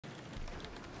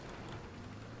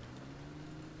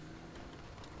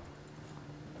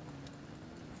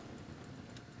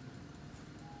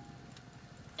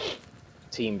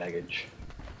Team baggage.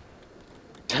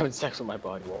 Having sex with my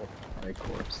body wall. My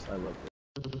corpse. I love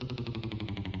it.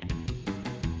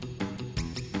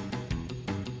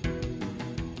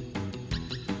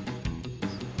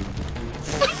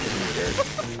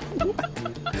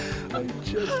 I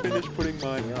just finished putting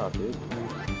mine up, dude.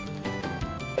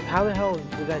 How the hell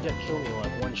did that jet kill me in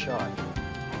like one shot?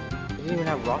 It didn't even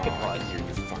have rocket pods. You're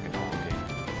fucking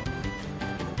honking.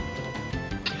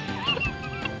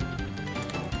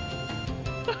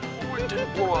 Oh, it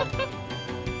didn't blow up.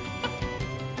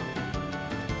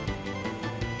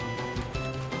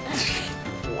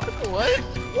 What?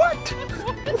 What?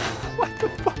 What the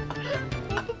fuck?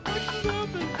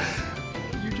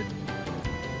 You just...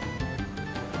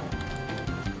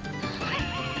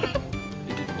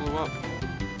 It didn't blow up.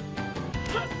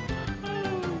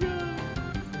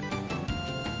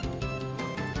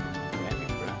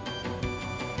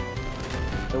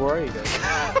 So where are you guys?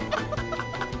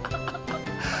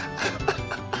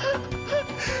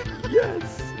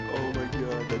 Yes! Oh my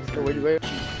god, that's great. Wait.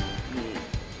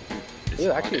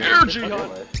 Ew, actually, energy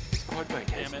This quad bike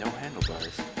has no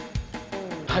handlebars.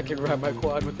 I can ride my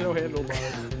quad with no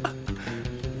handlebars.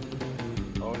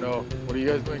 Oh no, what are you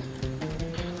guys doing?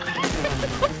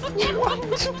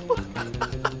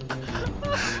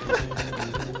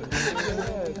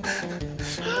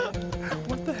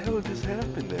 What the hell just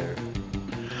happened there?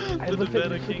 I looked at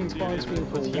the freaking spawn screen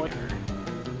for one.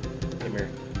 Come here.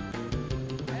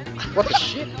 What the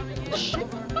shit? Shit!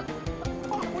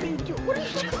 What are you doing? What are you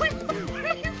doing? What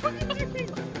are you fucking doing?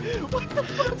 What the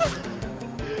fuck?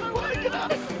 Oh my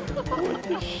god! What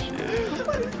the shit?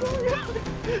 What is going on?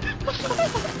 What the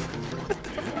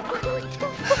fuck?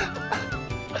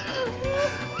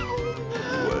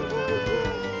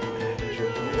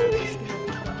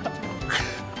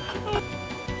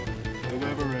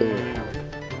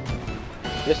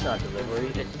 It's not delivery,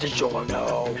 it's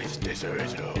DiGiorno! It's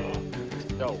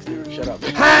DiGiorno. No, shut up.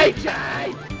 Hey,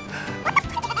 Jay!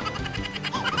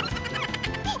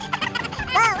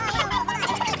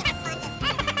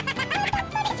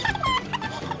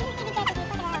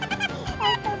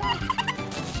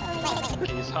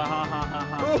 Ha ha ha ha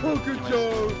ha. Oh, good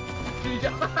job!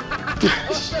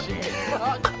 Shit!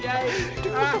 Fuck, Jay! Did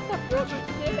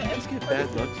you just get bad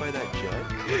luck by that jet?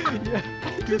 Yeah.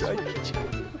 Dude, I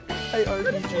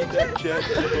RPG'd that jet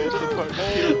and both the parts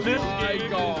killed. This game is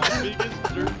the biggest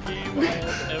dirt game I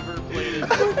have ever played.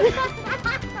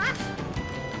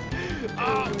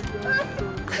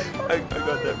 I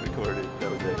got that recorded. That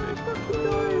was epic.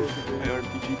 I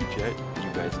RPG'd the jet. You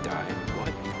guys died.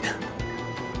 What?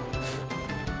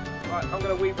 Right, I'm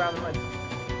gonna weave around the lens.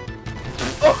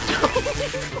 Oh!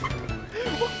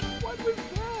 What was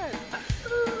that?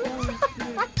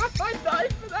 I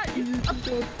died for that, you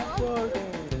fucking fuck.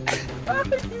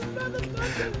 You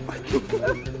motherfucker.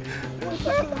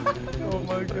 Oh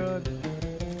my god.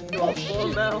 Oh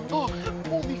shit. Now. Oh,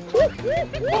 holy fuck.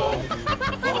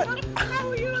 How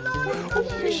are you alive?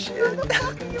 Holy shit. How the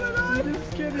fuck are you alive? You just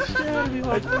scared the shit out of me.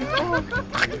 Like,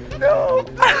 No!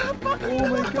 oh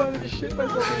my god, I just shit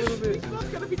myself a little bit. It's not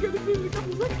gonna be good if you in a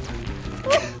couple seconds.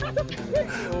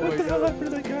 Oh What my the hell god. happened to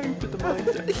that guy who put the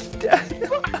mines down? He's dead!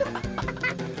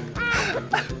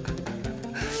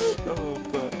 Oh,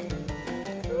 fuck.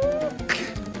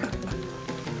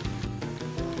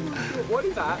 What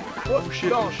is that? What? Oh shit,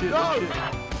 No, oh shit, no. oh shit.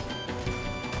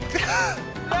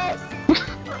 Yes!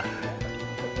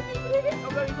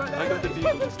 I got the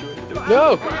vehicle, let's do it.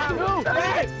 No! No!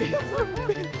 Yes!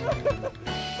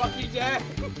 Fuck you, Jack!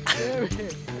 Damn it.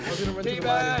 I was gonna run to the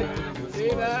T-Bag! line.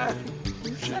 T-Bag!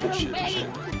 Shit, oh shit, oh shit.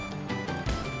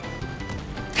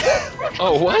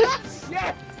 Oh, what?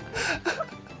 Yes!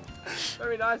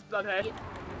 Very nice, Bloodhead.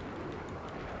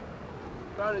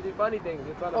 Trying to do funny things,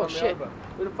 you're trying to Oh, run me shit. over.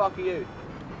 Who the fuck are you?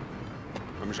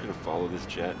 I'm just gonna follow this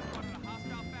jet.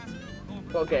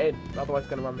 Gotta get in, otherwise it's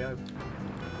gonna run me over.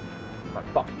 Right,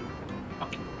 fuck you.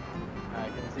 Fuck you. I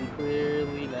can see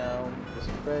clearly now. Just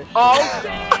fresh. Oh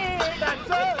shit! That's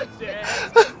a shit!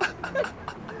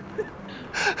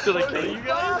 Did I kill you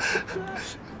guys?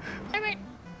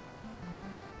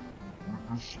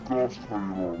 Discussed how you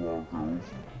don't like those.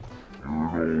 You're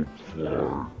an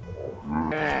old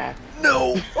flag.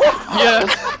 No! Yeah.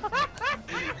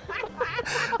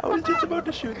 I was just about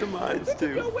to shoot the mines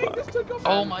too. Your wing Fuck. just took off.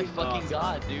 Oh my fucking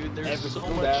god, dude. There's Every so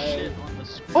single much day. shit on the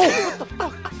screen. Oh, what the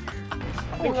fuck?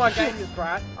 I think my game just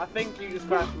crashed. I think you just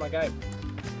crashed my game.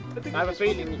 I have a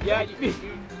feeling. Yeah, you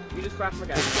just crashed my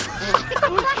game.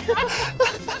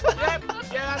 Yep,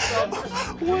 yeah, that's all.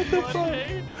 What the fuck?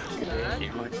 Man.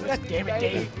 God damn it,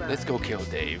 Dave. Let's go kill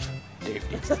Dave.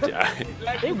 Dave needs to die.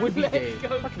 Let's, It would be let's Dave.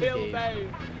 go Fucking kill Dave. Dave.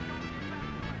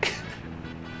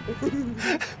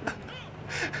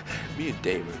 Me and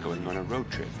Dave are going on a road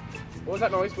trip. What was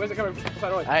that noise? Where's it coming from? What's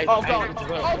that noise? I- Oh I- god! oh,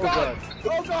 Oh god!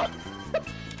 Oh god!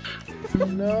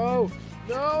 No!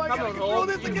 No, I Come gotta on, control Hall.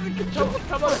 this, I gotta control this!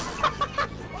 Come on!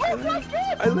 Oh my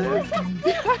god! I lived.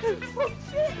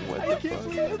 What I the can't fuck?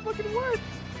 believe it fucking worked!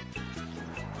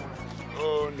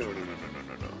 Oh no.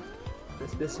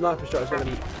 This sniper shot is gonna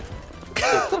be.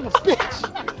 Son of a bitch!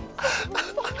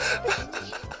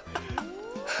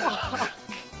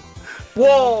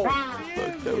 Whoa!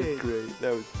 Fuck, that was great.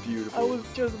 That was beautiful. I was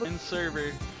just... In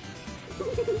server.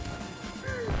 What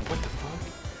the fuck?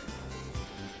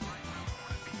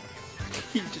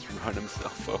 He just run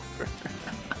himself over.